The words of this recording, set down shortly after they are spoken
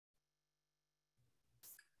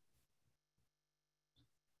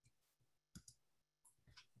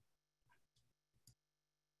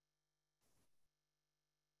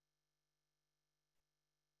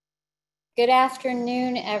Good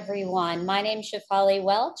afternoon, everyone. My name is Shefali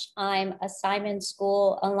Welch. I'm a Simon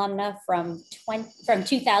School alumna from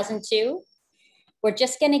 2002. We're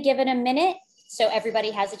just going to give it a minute so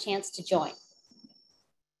everybody has a chance to join.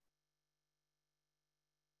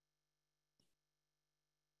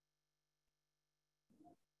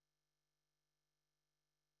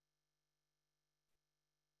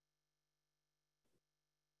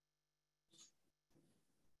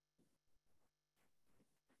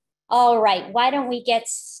 All right, why don't we get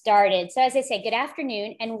started? So as I say, good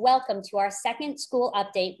afternoon and welcome to our second school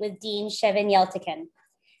update with Dean Sevin Yeltekin.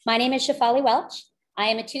 My name is Shefali Welch. I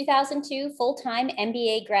am a 2002 full-time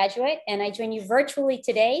MBA graduate and I join you virtually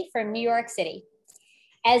today from New York City.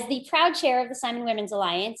 As the proud chair of the Simon Women's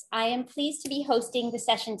Alliance, I am pleased to be hosting the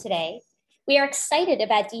session today. We are excited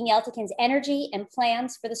about Dean Yeltekin's energy and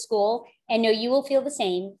plans for the school and know you will feel the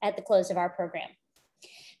same at the close of our program.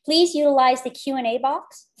 Please utilize the Q&A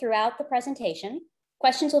box throughout the presentation.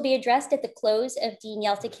 Questions will be addressed at the close of Dean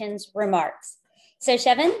Yeltekin's remarks. So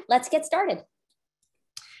Sevin, let's get started.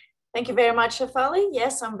 Thank you very much, Shefali.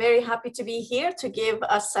 Yes, I'm very happy to be here to give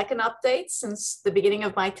a second update since the beginning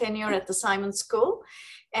of my tenure at the Simon School.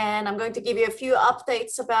 And I'm going to give you a few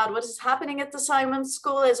updates about what is happening at the Simon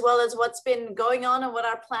School, as well as what's been going on and what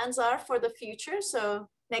our plans are for the future. So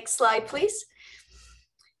next slide, please.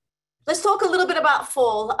 Let's talk a little bit about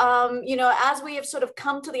fall. As we have sort of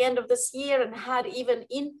come to the end of this year and had even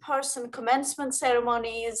in-person commencement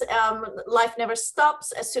ceremonies, life never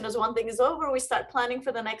stops. As soon as one thing is over, we start planning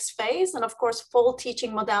for the next phase. And of course, fall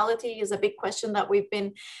teaching modality is a big question that we've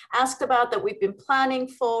been asked about, that we've been planning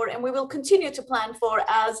for, and we will continue to plan for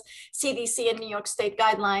as CDC and New York State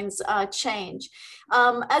guidelines change.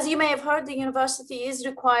 As you may have heard, the university is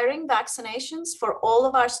requiring vaccinations for all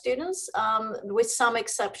of our students, with some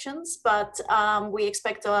exceptions, but we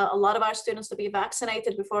expect a lot of our students to be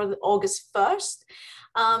vaccinated before August 1st.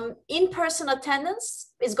 In-person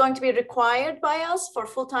attendance is going to be required by us for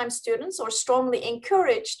full-time students or strongly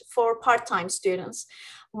encouraged for part-time students,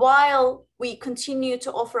 while we continue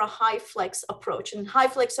to offer a high flex approach. And high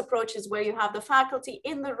flex approach is where you have the faculty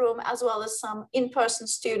in the room as well as some in-person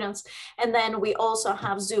students. And then we also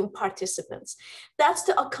have Zoom participants. That's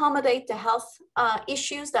to accommodate the health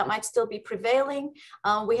issues that might still be prevailing.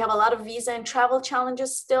 We have a lot of visa and travel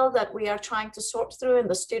challenges still that we are trying to sort through, and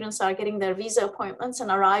the students are getting their visa appointments and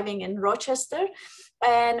arriving in Rochester.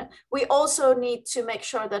 And we also need to make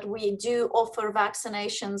sure that we do offer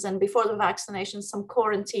vaccinations, and before the vaccinations, some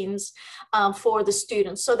quarantines for the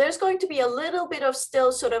students. So there's going to be a little bit of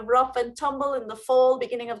still sort of rough and tumble in the fall,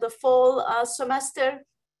 beginning of the fall semester,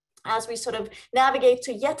 as we sort of navigate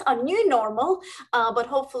to yet a new normal, but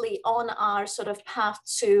hopefully on our sort of path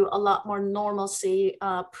to a lot more normalcy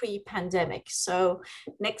pre-pandemic. So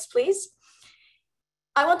next, please.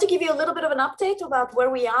 I want to give you a little bit of an update about where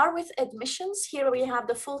we are with admissions. Here we have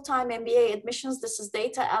the full-time MBA admissions. This is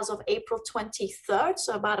data as of April 23rd,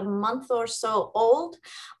 so about a month or so old.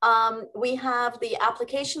 We have the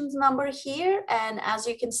applications number here, and as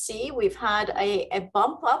you can see, we've had a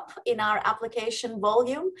bump up in our application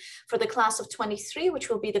volume for the class of 23, which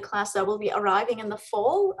will be the class that will be arriving in the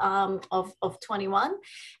fall of 21.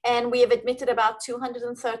 And we have admitted about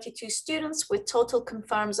 232 students with total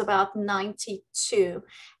confirms about 92.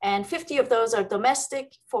 And 50 of those are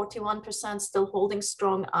domestic, 41% still holding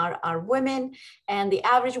strong are women. And the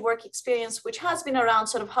average work experience, which has been around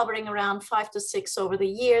sort of hovering around 5 to 6 over the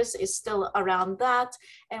years, is still around that,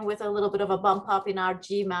 and with a little bit of a bump up in our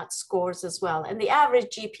GMAT scores as well. And the average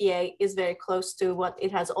GPA is very close to what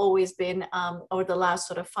it has always been over the last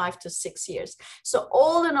sort of 5 to 6 years. So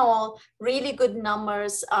all in all, really good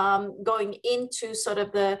numbers going into sort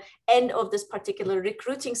of the end of this particular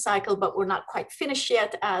recruiting cycle, but we're not quite finished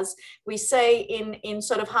yet, as we say in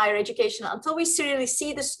sort of higher education. Until we really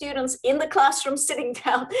see the students in the classroom sitting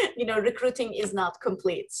down, recruiting is not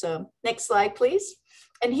complete. So next slide, please.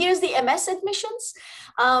 And here's the MS admissions.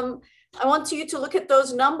 I want you to look at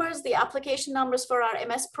those numbers, the application numbers for our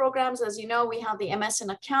MS programs. As you know, we have the MS in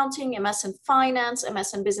accounting, MS in finance,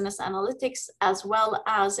 MS in business analytics, as well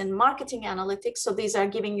as in marketing analytics. So these are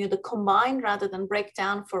giving you the combined rather than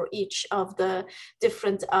breakdown for each of the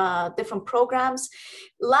different programs.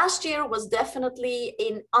 Last year was definitely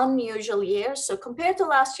an unusual year. So compared to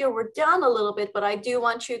last year, we're down a little bit, but I do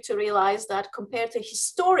want you to realize that compared to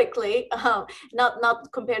historically,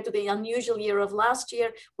 not compared to the unusual year of last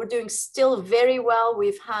year, we're doing still very well.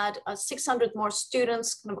 We've had 600 more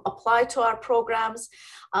students kind of apply to our programs.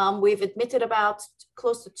 We've admitted about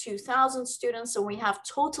close to 2,000 students, and we have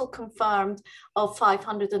total confirmed of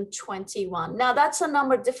 521. Now that's a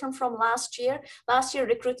number different from last year. Last year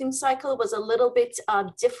recruiting cycle was a little bit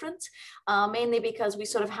somewhat different, mainly because we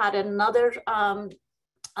sort of had another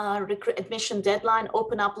admission deadline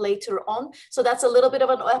open up later on. So that's a little bit of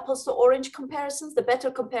an apples to orange comparison. The better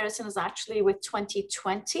comparison is actually with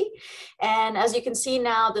 2020. And as you can see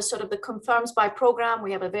now, the sort of the confirms by program,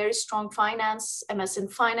 we have a very strong finance, MS in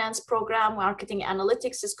finance program. Marketing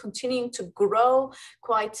analytics is continuing to grow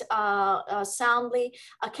quite soundly.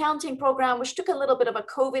 Accounting program, which took a little bit of a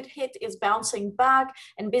COVID hit, is bouncing back,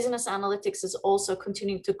 and business analytics is also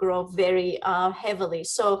continuing to grow very heavily.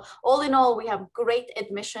 So all in all, we have great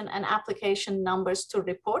admission and application numbers to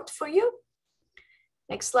report for you.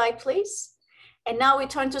 Next slide, please. And now we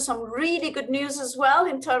turn to some really good news as well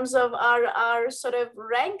in terms of our sort of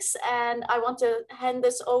ranks. And I want to hand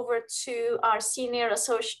this over to our Senior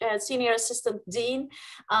Assistant Dean,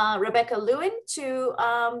 Rebecca Lewin, to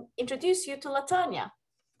introduce you to LaTanya.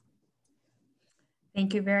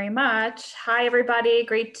 Thank you very much. Hi, everybody.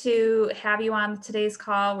 Great to have you on today's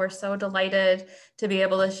call. We're so delighted to be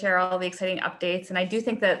able to share all the exciting updates. And I do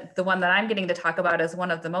think that the one that I'm getting to talk about is one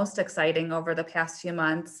of the most exciting over the past few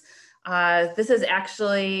months. This is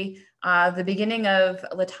actually the beginning of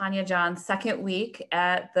LaTanya Johns' second week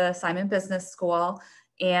at the Simon Business School.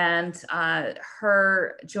 And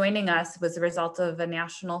her joining us was a result of a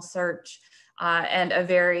national search and a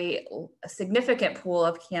very significant pool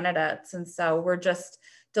of candidates. And so we're just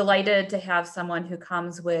delighted to have someone who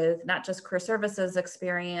comes with not just career services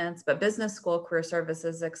experience, but business school career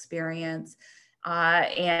services experience,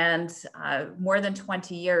 and more than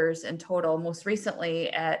 20 years in total, most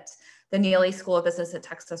recently at the Neely School of Business at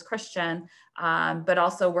Texas Christian, but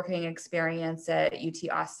also working experience at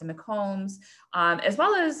UT Austin McCombs, as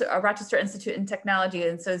well as Rochester Institute in Technology.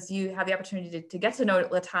 And so as you have the opportunity to get to know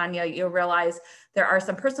LaTanya, you'll realize there are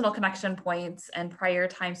some personal connection points and prior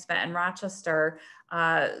time spent in Rochester,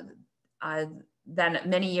 then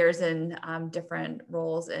many years in different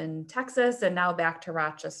roles in Texas and now back to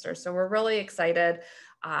Rochester. So we're really excited.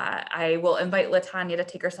 I will invite LaTanya to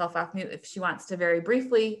take herself off mute if she wants to very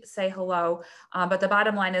briefly say hello. But the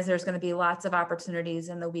bottom line is there's going to be lots of opportunities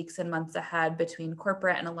in the weeks and months ahead between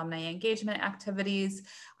corporate and alumni engagement activities.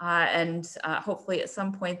 And hopefully at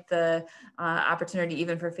some point the opportunity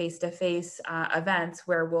even for face-to-face events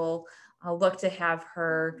where we'll look to have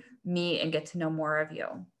her meet and get to know more of you.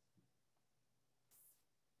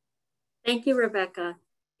 Thank you, Rebecca.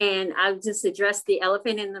 And I'll just address the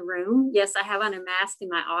elephant in the room. Yes, I have on a mask in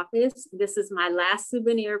my office. This is my last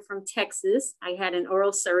souvenir from Texas. I had an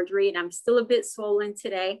oral surgery and I'm still a bit swollen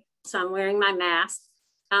today, so I'm wearing my mask.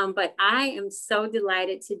 But I am so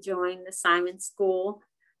delighted to join the Simon School.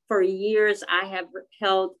 For years, I have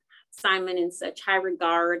held Simon in such high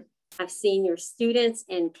regard. I've seen your students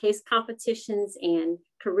in case competitions and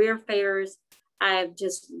career fairs. I've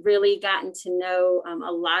just really gotten to know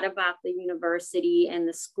a lot about the university and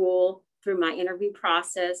the school through my interview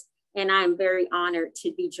process, and I'm very honored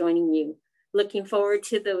to be joining you. Looking forward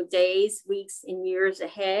to the days, weeks, and years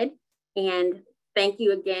ahead, and thank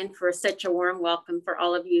you again for such a warm welcome for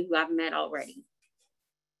all of you who I've met already.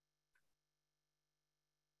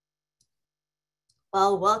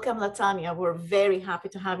 Well, welcome, LaTanya. We're very happy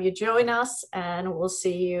to have you join us, and we'll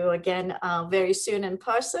see you again very soon in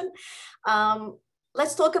person.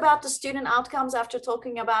 Let's talk about the student outcomes after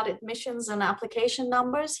talking about admissions and application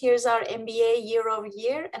numbers. Here's our MBA year over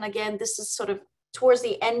year. And again, this is sort of towards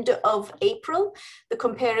the end of April, the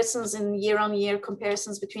comparisons in year-on-year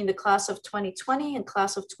comparisons between the class of 2020 and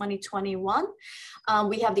class of 2021.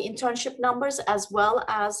 We have the internship numbers as well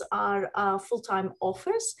as our full-time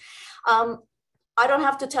offers. I don't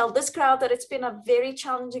have to tell this crowd that it's been a very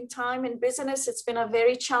challenging time in business. It's been a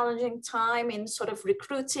very challenging time in sort of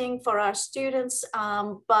recruiting for our students.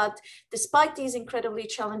 But despite these incredibly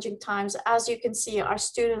challenging times, as you can see, our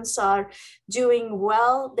students are doing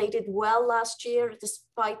well. They did well last year,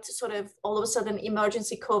 despite sort of all of a sudden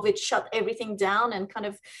emergency COVID shut everything down and kind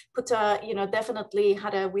of put a, definitely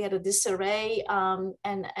we had a disarray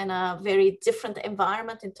and a very different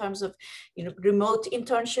environment in terms of, remote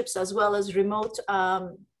internships as well as remote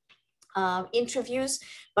interviews.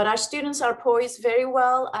 But our students are poised very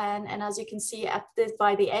well. And as you can see,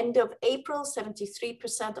 by the end of April,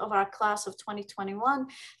 73% of our class of 2021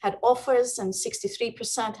 had offers and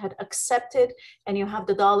 63% had accepted. And you have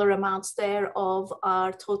the dollar amounts there of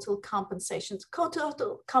our total compensation.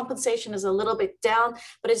 Total compensation is a little bit down,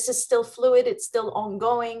 but it's just still fluid. It's still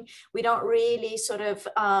ongoing. We don't really sort of,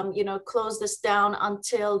 close this down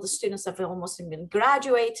until the students have almost been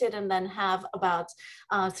graduated and then have about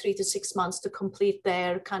 3 to 6 6 months to complete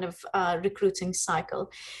their kind of recruiting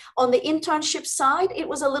cycle. On the internship side, it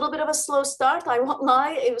was a little bit of a slow start, I won't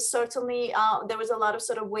lie. It was certainly, there was a lot of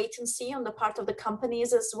sort of wait and see on the part of the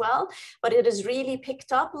companies as well, but it has really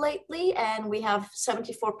picked up lately, and we have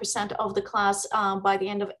 74% of the class by the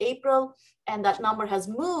end of April. And that number has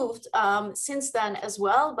moved since then as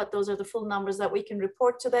well, but those are the full numbers that we can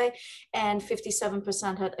report today. And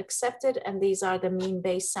 57% had accepted, and these are the mean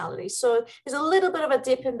base salaries. So there's a little bit of a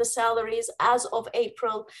dip in the salaries as of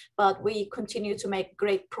April, but we continue to make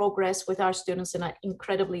great progress with our students in an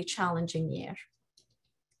incredibly challenging year.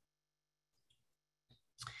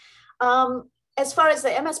 As far as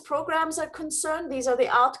the MS programs are concerned, these are the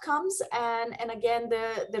outcomes. And again,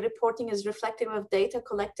 the reporting is reflective of data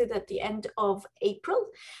collected at the end of April.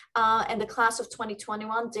 And the class of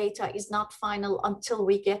 2021 data is not final until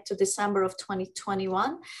we get to December of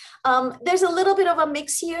 2021. There's a little bit of a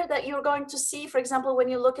mix here that you're going to see. For example, when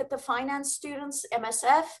you look at the finance students,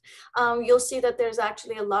 MSF, you'll see that there's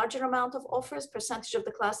actually a larger amount of offers. Percentage of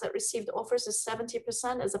the class that received offers is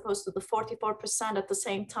 70% as opposed to the 44% at the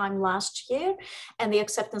same time last year. And the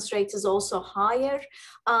acceptance rate is also higher.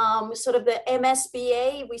 Sort of the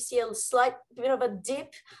MSBA, we see a slight bit of a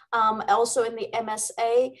dip also in the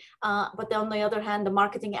MSA, but on the other hand, the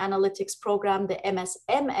marketing analytics program, the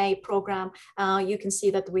MSMA program, you can see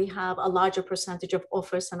that we have a larger percentage of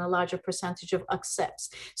offers and a larger percentage of accepts.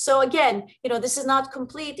 So again, you know, this is not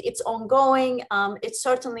complete, it's ongoing. It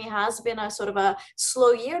certainly has been a sort of a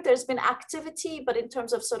slow year. There's been activity, but in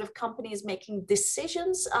terms of sort of companies making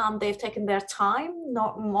decisions, they've taken their time,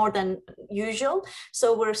 not more than usual.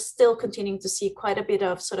 So we're still continuing to see quite a bit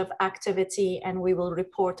of sort of activity, and we will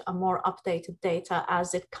report a more updated data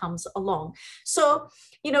as it comes along. So,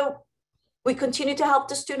 you know, we continue to help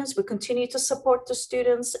the students, we continue to support the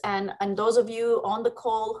students, and those of you on the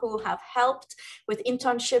call who have helped with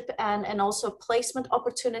internship and also placement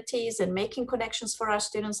opportunities and making connections for our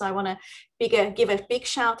students, I want to give a big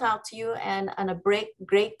shout out to you and a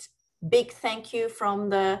great big thank you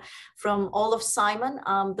from all of Simon.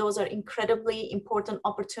 Those are incredibly important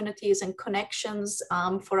opportunities and connections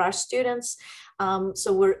for our students.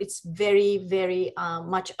 So it's very, very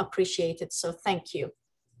much appreciated. So thank you.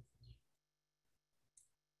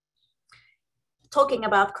 Talking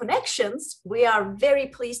about connections, we are very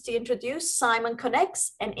pleased to introduce Simon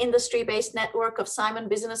Connects, an industry-based network of Simon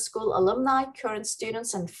Business School alumni, current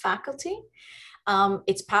students, and faculty.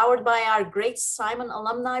 It's powered by our great Simon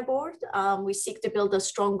Alumni Board. We seek to build a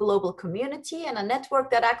strong global community and a network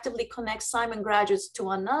that actively connects Simon graduates to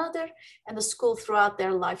one another and the school throughout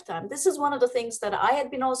their lifetime. This is one of the things that I had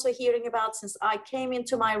been also hearing about since I came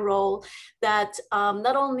into my role, that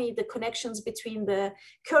not only the connections between the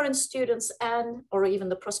current students or even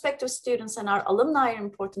the prospective students and our alumni are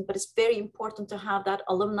important, but it's very important to have that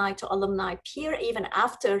alumni to alumni peer even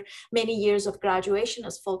after many years of graduation,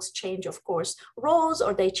 as folks change, of course, roles,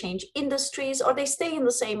 or they change industries, or they stay in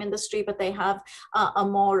the same industry, but they have a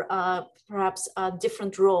more perhaps a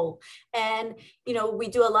different role. And, you know, we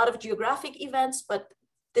do a lot of geographic events, but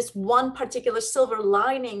this one particular silver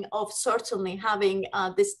lining of certainly having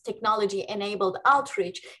this technology enabled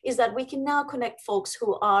outreach is that we can now connect folks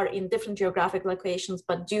who are in different geographic locations,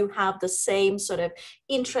 but do have the same sort of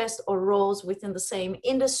interest or roles within the same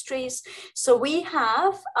industries. So we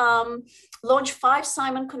have launched 5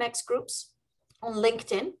 Simon Connects groups on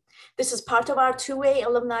LinkedIn. This is part of our two-way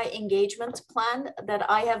alumni engagement plan that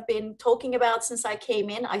I have been talking about since I came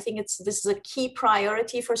in. I think this is a key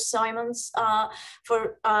priority for Simon's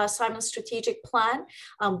strategic plan,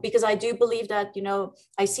 because I do believe that, you know,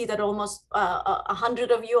 I see that almost 100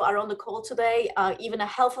 of you are on the call today. Even a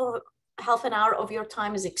half an hour of your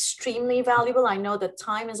time is extremely valuable. I know that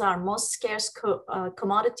time is our most scarce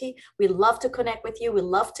commodity. We love to connect with you. We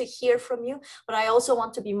love to hear from you. But I also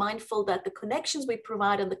want to be mindful that the connections we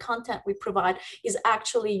provide and the content we provide is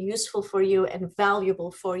actually useful for you and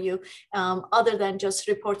valuable for you, other than just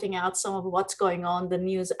reporting out some of what's going on, the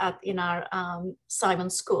news in our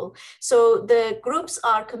Simon School. So the groups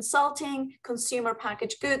are consulting, consumer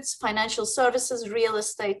packaged goods, financial services, real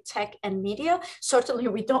estate, tech, and media. Certainly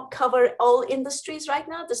we don't cover all industries right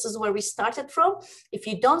now. This is where we started from. If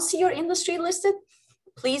you don't see your industry listed,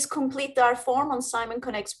 please complete our form on Simon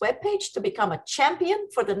Connect's webpage to become a champion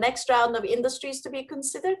for the next round of industries to be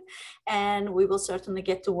considered. And we will certainly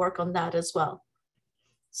get to work on that as well.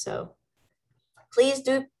 So please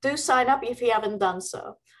do sign up if you haven't done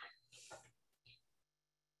so.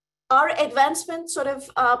 Our advancement sort of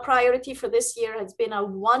priority for this year has been a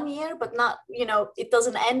 1 year, but not, you know, it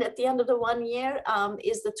doesn't end at the end of the 1 year,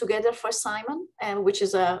 is the Together for Simon, which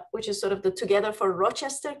is sort of the Together for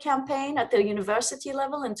Rochester campaign at the university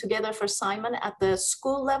level and Together for Simon at the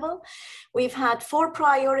school level. We've had 4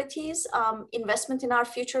 priorities: investment in our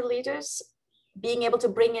future leaders, being able to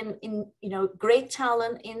bring in you know, great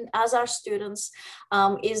talent in as our students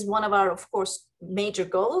is one of our, of course, major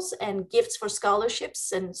goals, and gifts for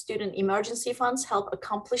scholarships and student emergency funds help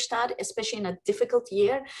accomplish that, especially in a difficult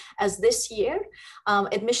year as this year.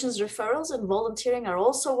 Admissions referrals and volunteering are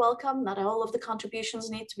also welcome. Not all of the contributions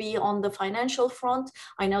need to be on the financial front.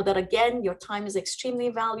 I know that, again, your time is extremely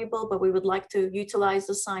valuable, but we would like to utilize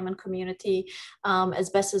the Simon community as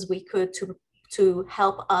best as we could to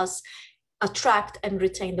help us attract and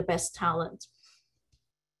retain the best talent.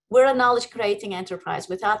 We're a knowledge creating enterprise.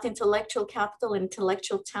 Without intellectual capital and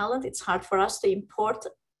intellectual talent, it's hard for us to import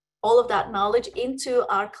all of that knowledge into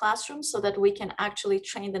our classrooms so that we can actually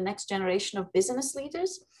train the next generation of business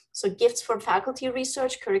leaders. So gifts for faculty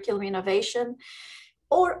research, curriculum innovation,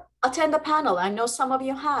 or attend a panel. I know some of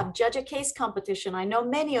you have. Judge a case competition. I know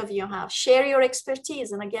many of you have. Share your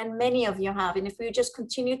expertise. And again, many of you have. And if we just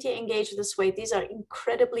continue to engage this way, these are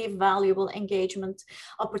incredibly valuable engagement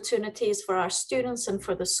opportunities for our students and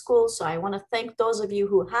for the school. So I want to thank those of you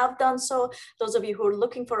who have done so. Those of you who are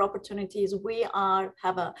looking for opportunities, we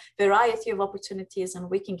have a variety of opportunities, and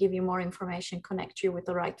we can give you more information, connect you with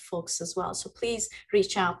the right folks as well. So please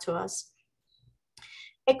reach out to us.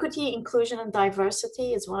 Equity, inclusion, and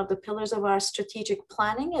diversity is one of the pillars of our strategic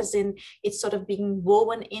planning, as in it's sort of being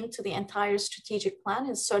woven into the entire strategic plan.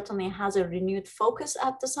 It certainly has a renewed focus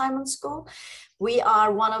at the Simon School. We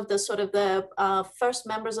are one of the sort of the first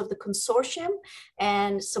members of the consortium,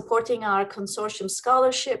 and supporting our consortium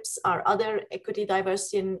scholarships, our other equity,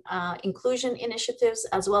 diversity, and inclusion initiatives,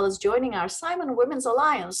 as well as joining our Simon Women's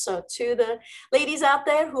Alliance. So to the ladies out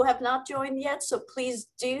there who have not joined yet, so please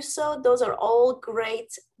do so. Those are all great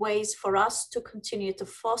ways for us to continue to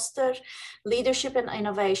foster leadership and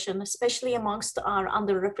innovation, especially amongst our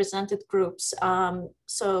underrepresented groups.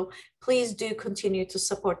 So please do continue to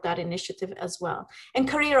support that initiative as well. And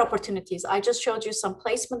career opportunities. I just showed you some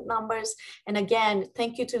placement numbers. And again,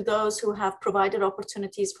 thank you to those who have provided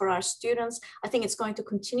opportunities for our students. I think it's going to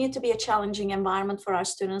continue to be a challenging environment for our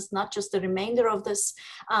students, not just the remainder of this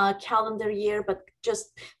calendar year, but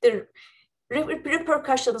just the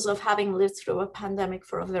repercussions of having lived through a pandemic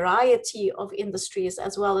for a variety of industries,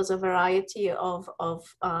 as well as a variety of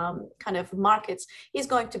kind of markets, is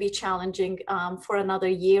going to be challenging for another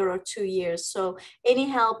year or 2 years. So any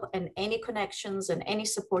help and any connections and any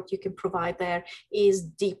support you can provide there is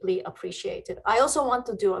deeply appreciated. I also want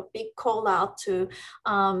to do a big call out to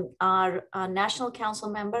our National Council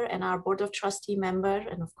member and our Board of Trustee member,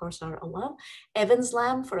 and of course our alum, Evans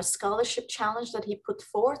Lamb, for a scholarship challenge that he put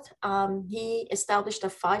forth. He established a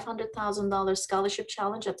 $500,000 scholarship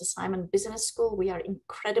challenge at the Simon Business School. We are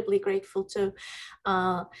incredibly grateful to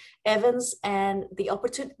Evans, and the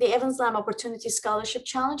Evans Lamb Opportunity Scholarship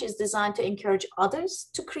Challenge is designed to encourage others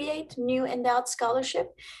to create new endowed scholarship.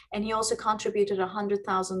 And he also contributed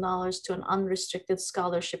 $100,000 to an unrestricted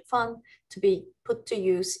scholarship fund to be put to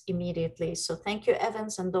use immediately. So thank you,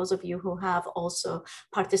 Evans, and those of you who have also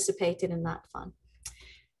participated in that fund.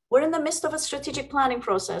 We're in the midst of a strategic planning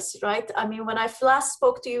process, right? I mean, when I last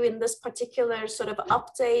spoke to you in this particular sort of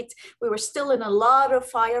update, we were still in a lot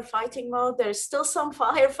of firefighting mode. There's still some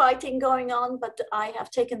firefighting going on, but I have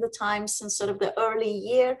taken the time since sort of the early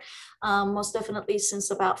year, most definitely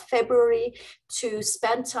since about February, to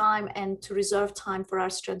spend time and to reserve time for our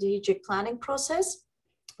strategic planning process.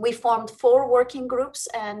 We formed 4 working groups,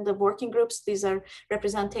 and the working groups, these are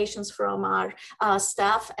representations from our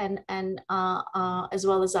staff and as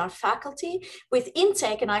well as our faculty, with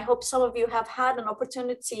intake. And I hope some of you have had an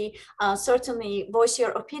opportunity, certainly voice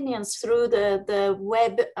your opinions through the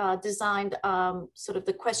web designed sort of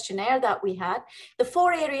the questionnaire that we had. The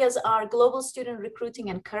 4 areas are global student recruiting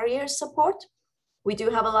and career support. We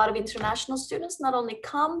do have a lot of international students not only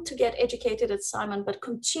come to get educated at Simon, but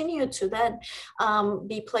continue to then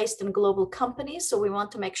be placed in global companies. So we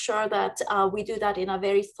want to make sure that we do that in a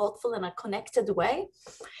very thoughtful and a connected way.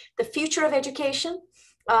 The future of education.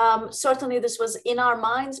 Certainly this was in our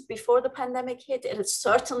minds before the pandemic hit. It has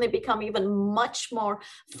certainly become even much more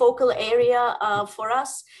focal area for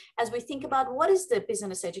us as we think about what is the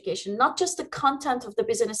business education, not just the content of the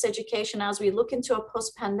business education as we look into a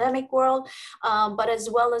post-pandemic world, but as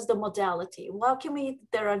well as the modality. How can we,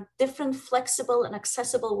 there are different flexible and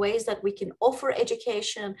accessible ways that we can offer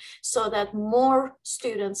education so that more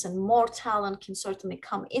students and more talent can certainly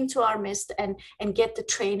come into our midst and get the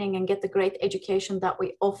training and get the great education that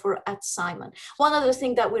we offer at Simon. One other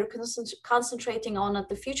thing that we're concentrating on at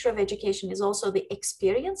the future of education is also the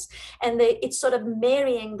experience, and it's sort of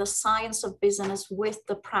marrying the science of business with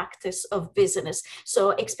the practice of business.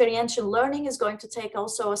 So experiential learning is going to take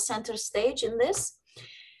also a center stage in this.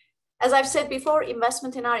 As I've said before,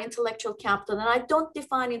 investment in our intellectual capital, and I don't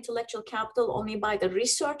define intellectual capital only by the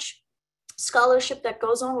research scholarship that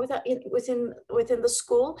goes on within the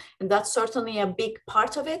school, and that's certainly a big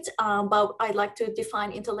part of it, but I'd like to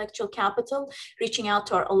define intellectual capital, reaching out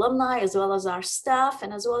to our alumni as well as our staff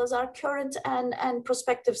and as well as our current and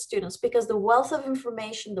prospective students, because the wealth of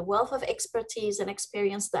information, the wealth of expertise and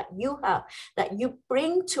experience that you have, that you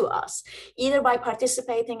bring to us, either by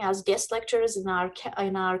participating as guest lecturers in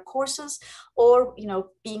our courses, or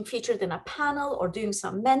being featured in a panel or doing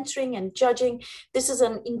some mentoring and judging. This is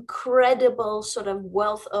an incredible sort of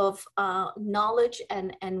wealth of knowledge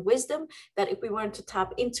and wisdom that if we weren't to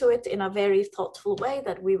tap into it in a very thoughtful way,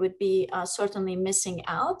 that we would be certainly missing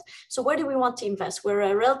out. So where do we want to invest? We're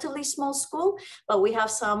a relatively small school, but we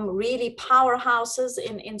have some really powerhouses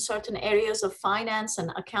in certain areas of finance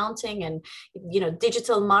and accounting and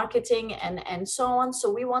digital marketing and so on.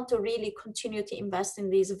 So we want to really continue to invest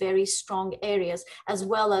in these very strong areas, as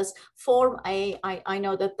well as form I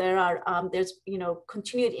know that there's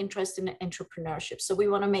continued interest in entrepreneurship. So we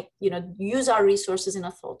want to make, use our resources in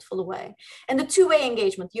a thoughtful way. And the two-way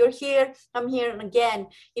engagement, you're here, I'm here, and again,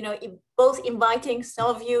 both inviting some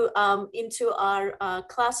of you into our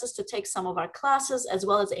classes to take some of our classes, as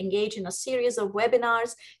well as engage in a series of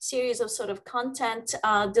webinars, series of sort of content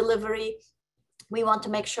delivery. We want to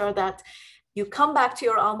make sure that you come back to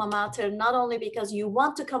your alma mater, not only because you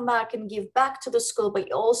want to come back and give back to the school,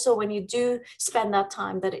 but also when you do spend that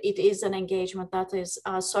time, that it is an engagement that is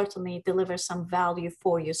certainly delivers some value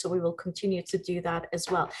for you. So we will continue to do that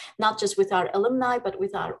as well, not just with our alumni, but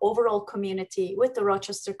with our overall community, with the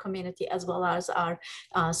Rochester community, as well as our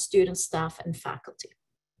students, staff, and faculty.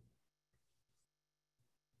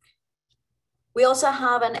 We also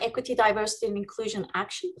have an equity, diversity, and inclusion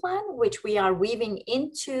action plan, which we are weaving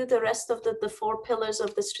into the rest of the 4 pillars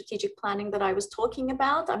of the strategic planning that I was talking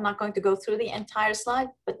about. I'm not going to go through the entire slide,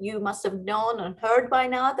 but you must have known and heard by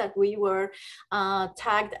now that we were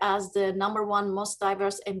tagged as the #1 most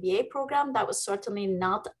diverse MBA program. That was certainly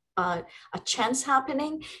not a chance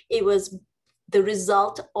happening. It was the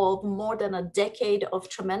result of more than a decade of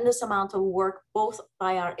tremendous amount of work, both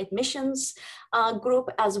by our admissions group,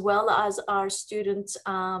 as well as our student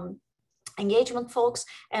engagement folks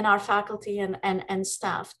and our faculty and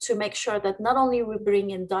staff, to make sure that not only we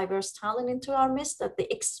bring in diverse talent into our midst, that the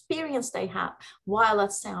experience they have while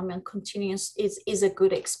at Simon continues is a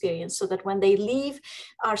good experience, so that when they leave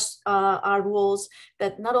our walls,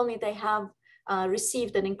 that not only they have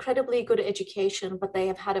received an incredibly good education, but they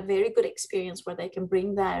have had a very good experience where they can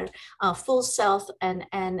bring their full self and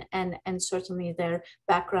certainly their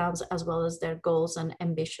backgrounds, as well as their goals and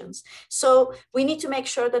ambitions. So we need to make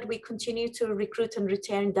sure that we continue to recruit and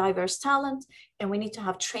retain diverse talent, and we need to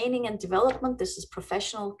have training and development. This is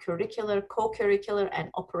professional, curricular, co-curricular,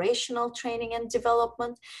 and operational training and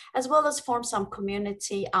development, as well as form some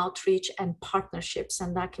community outreach and partnerships,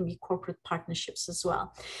 and that can be corporate partnerships as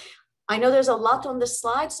well. I know there's a lot on this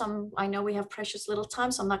slide, so I know we have precious little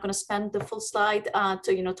time, so I'm not going to spend the full slide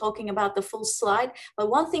talking about the full slide. But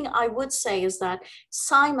one thing I would say is that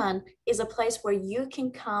Simon is a place where you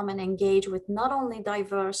can come and engage with not only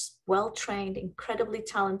diverse, well-trained, incredibly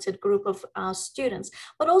talented group of students,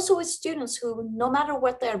 but also with students who, no matter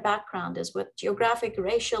what their background is, with geographic,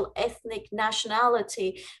 racial, ethnic,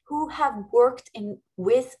 nationality, who have worked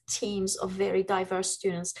with teams of very diverse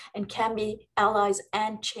students and can be allies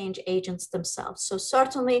and change agents themselves. So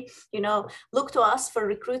certainly, look to us for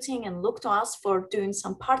recruiting and look to us for doing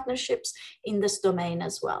some partnerships in this domain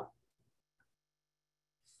as well.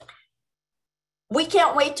 We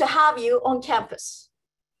can't wait to have you on campus.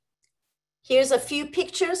 Here's a few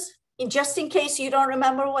pictures, just in case you don't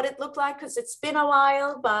remember what it looked like, because it's been a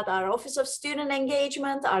while, but our Office of Student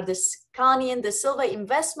Engagement, our Connie and De Silva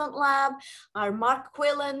Investment Lab, our Mark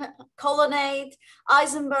Quillen Colonnade,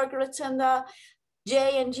 Eisenberg Rotunda,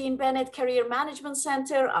 Jay and Jean Benet Career Management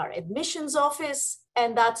Center, our admissions office,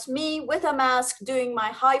 and that's me with a mask doing my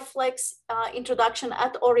high flex introduction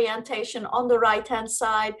at orientation on the right-hand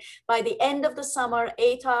side. By the end of the summer,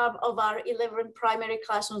 8 of our 11 primary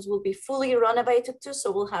classrooms will be fully renovated too,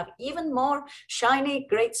 so we'll have even more shiny,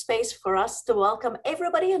 great space for us to welcome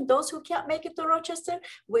everybody. And those who can't make it to Rochester,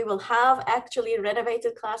 we will have actually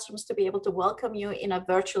renovated classrooms to be able to welcome you in a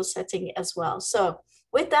virtual setting as well. So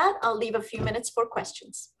with that, I'll leave a few minutes for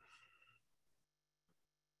questions.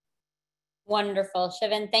 Wonderful,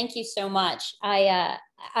 Sevin, thank you so much. I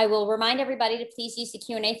will remind everybody to please use the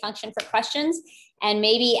Q&A function for questions. And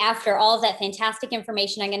maybe after all of that fantastic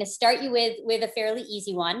information, I'm going to start you with a fairly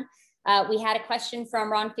easy one. We had a question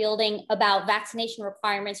from Ron Fielding about vaccination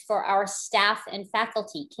requirements for our staff and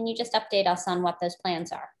faculty. Can you just update us on what those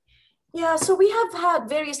plans are? Yeah, so we have had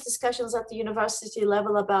various discussions at the university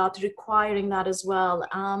level about requiring that as well.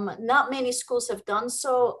 Not many schools have done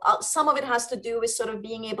so. Some of it has to do with sort of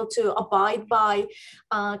being able to abide by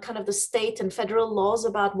kind of the state and federal laws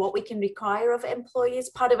about what we can require of employees.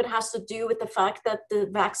 Part of it has to do with the fact that the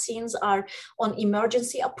vaccines are on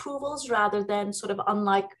emergency approvals rather than sort of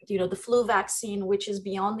unlike, you know, the flu vaccine, which is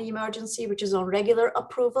beyond the emergency, which is on regular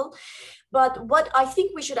approval. But what I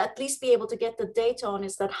think we should at least be able to get the data on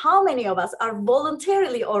is that how many of us are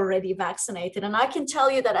voluntarily already vaccinated. And I can tell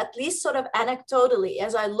you that at least sort of anecdotally,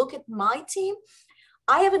 as I look at my team,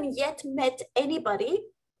 I haven't yet met anybody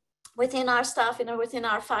within our staff and within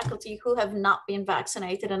our faculty who have not been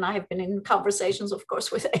vaccinated. And I have been in conversations, of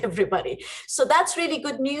course, with everybody. So that's really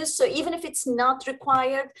good news. So even if it's not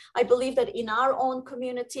required, I believe that in our own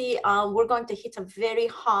community, we're going to hit a very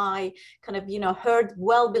high kind of, you know, herd,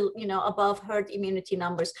 well, you know, above herd immunity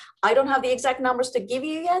numbers. I don't have the exact numbers to give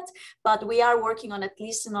you yet, but we are working on at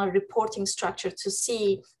least in our reporting structure to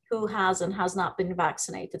see who has and has not been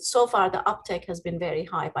vaccinated. So far, the uptake has been very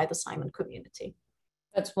high by the Simon community.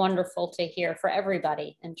 That's wonderful to hear for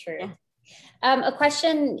everybody and true. Yeah. A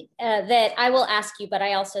question that I will ask you, but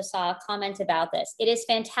I also saw a comment about this. It is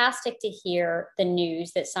fantastic to hear the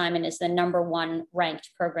news that Simon is the #1 ranked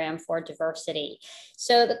program for diversity.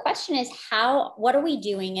 So the question is, what are we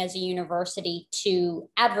doing as a university to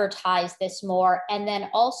advertise this more? And then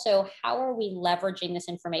also, how are we leveraging this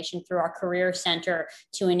information through our Career Center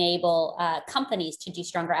to enable companies to do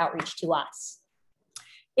stronger outreach to us?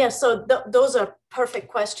 Yeah, so those are perfect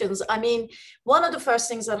questions. I mean, one of the first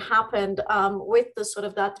things that happened with the sort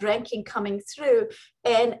of that ranking coming through,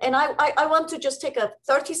 and I want to just take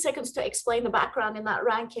 30 seconds to explain the background in that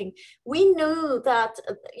ranking. We knew that,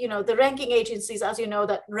 you know, the ranking agencies, as you know,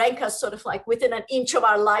 that rank us sort of like within an inch of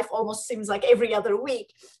our life, almost seems like every other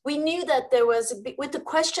week. We knew that there was, with the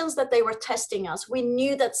questions that they were testing us, we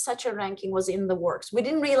knew that such a ranking was in the works. We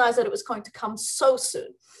didn't realize that it was going to come so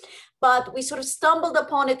soon. But we sort of stumbled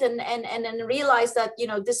upon it and realized that, you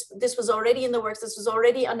know, this was already in the works, this was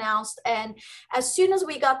already announced. And as soon as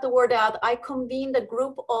we got the word out, I convened a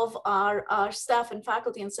group of our staff and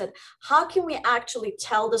faculty and said, how can we actually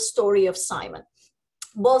tell the story of Simon?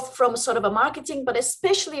 Both from sort of a marketing, but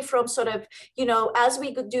especially from sort of, you know, as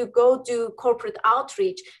we go do corporate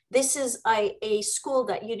outreach, this is a school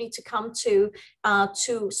that you need to come to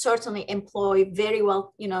certainly employ very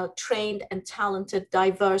well, you know, trained and talented,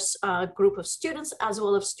 diverse group of students, as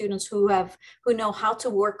well as students who know how to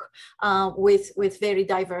work with very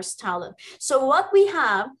diverse talent. So what we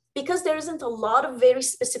have, because there isn't a lot of very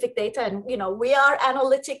specific data, and you know, we are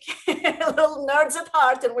analytic little nerds at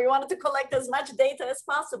heart, and we wanted to collect as much data as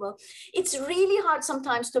possible. It's really hard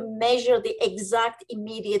sometimes to measure the exact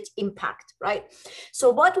immediate impact, right? So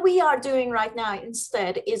what we are doing right now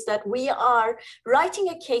instead is that we are writing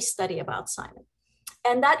a case study about Simon.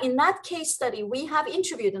 And that in that case study, we have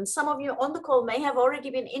interviewed, and some of you on the call may have already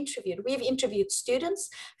been interviewed. We've interviewed students,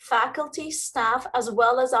 faculty, staff, as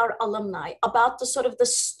well as our alumni about the sort of the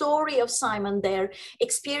story of Simon, their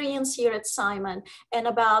experience here at Simon, and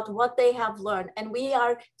about what they have learned. And we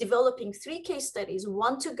are developing 3 case studies,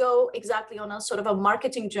 one to go exactly on a sort of a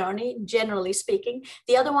marketing journey, generally speaking,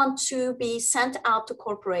 the other one to be sent out to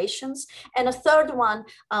corporations, and a third one,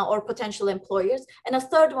 or potential employers, and a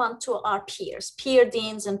third one to our peer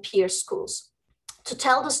deans and peer schools, to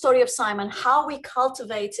tell the story of Simon, how we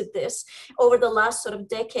cultivated this over the last sort of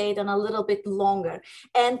decade and a little bit longer.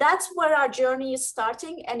 And that's where our journey is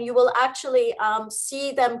starting. And you will actually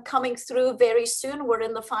see them coming through very soon. We're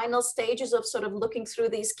in the final stages of sort of looking through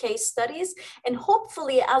these case studies. And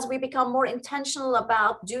hopefully, as we become more intentional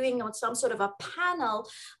about doing some sort of a panel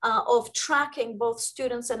of tracking both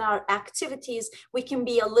students and our activities, we can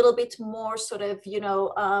be a little bit more sort of, you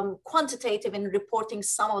know, quantitative in reporting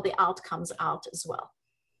some of the outcomes out as well.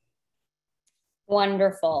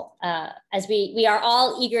 Wonderful. As we are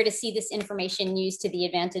all eager to see this information used to the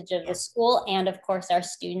advantage of the school and, of course, our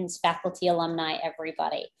students, faculty, alumni,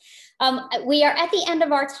 everybody. We are at the end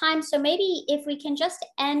of our time, so maybe if we can just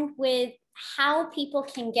end with how people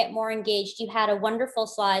can get more engaged. You had a wonderful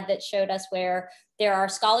slide that showed us where there are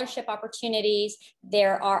scholarship opportunities,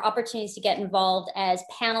 there are opportunities to get involved as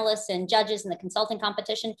panelists and judges in the consulting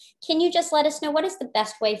competition. Can you just let us know what is the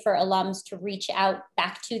best way for alums to reach out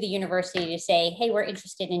back to the university to say, hey, we're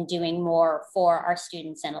interested in doing more for our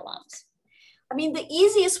students and alums? I mean, the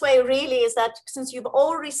easiest way really is that since you're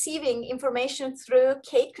all receiving information through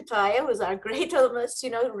Kate Kutaya, who's our great alumnus,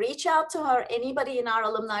 reach out to her, anybody in our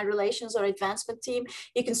alumni relations or advancement team.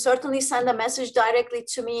 You can certainly send a message directly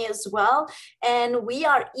to me as well. And we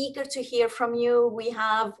are eager to hear from you. We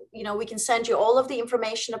have, we can send you all of the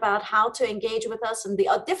information about how to engage with us and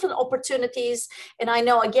the different opportunities. And I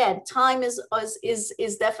know, again, time is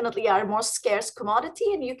definitely our most scarce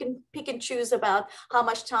commodity, and you can pick and choose about how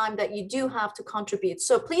much time that you do have to contribute.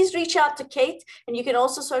 So please reach out to Kate, and you can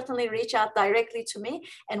also certainly reach out directly to me,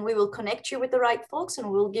 and we will connect you with the right folks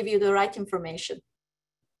and we'll give you the right information.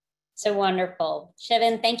 So wonderful.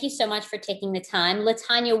 Sevin, thank you so much for taking the time.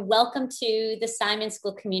 LaTanya, welcome to the Simon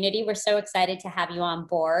School community. We're so excited to have you on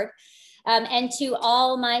board. And to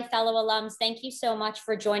all my fellow alums, thank you so much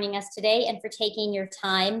for joining us today and for taking your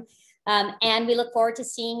time. And we look forward to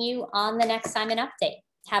seeing you on the next Simon Update.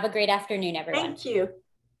 Have a great afternoon, everyone. Thank you.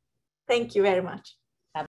 Thank you very much.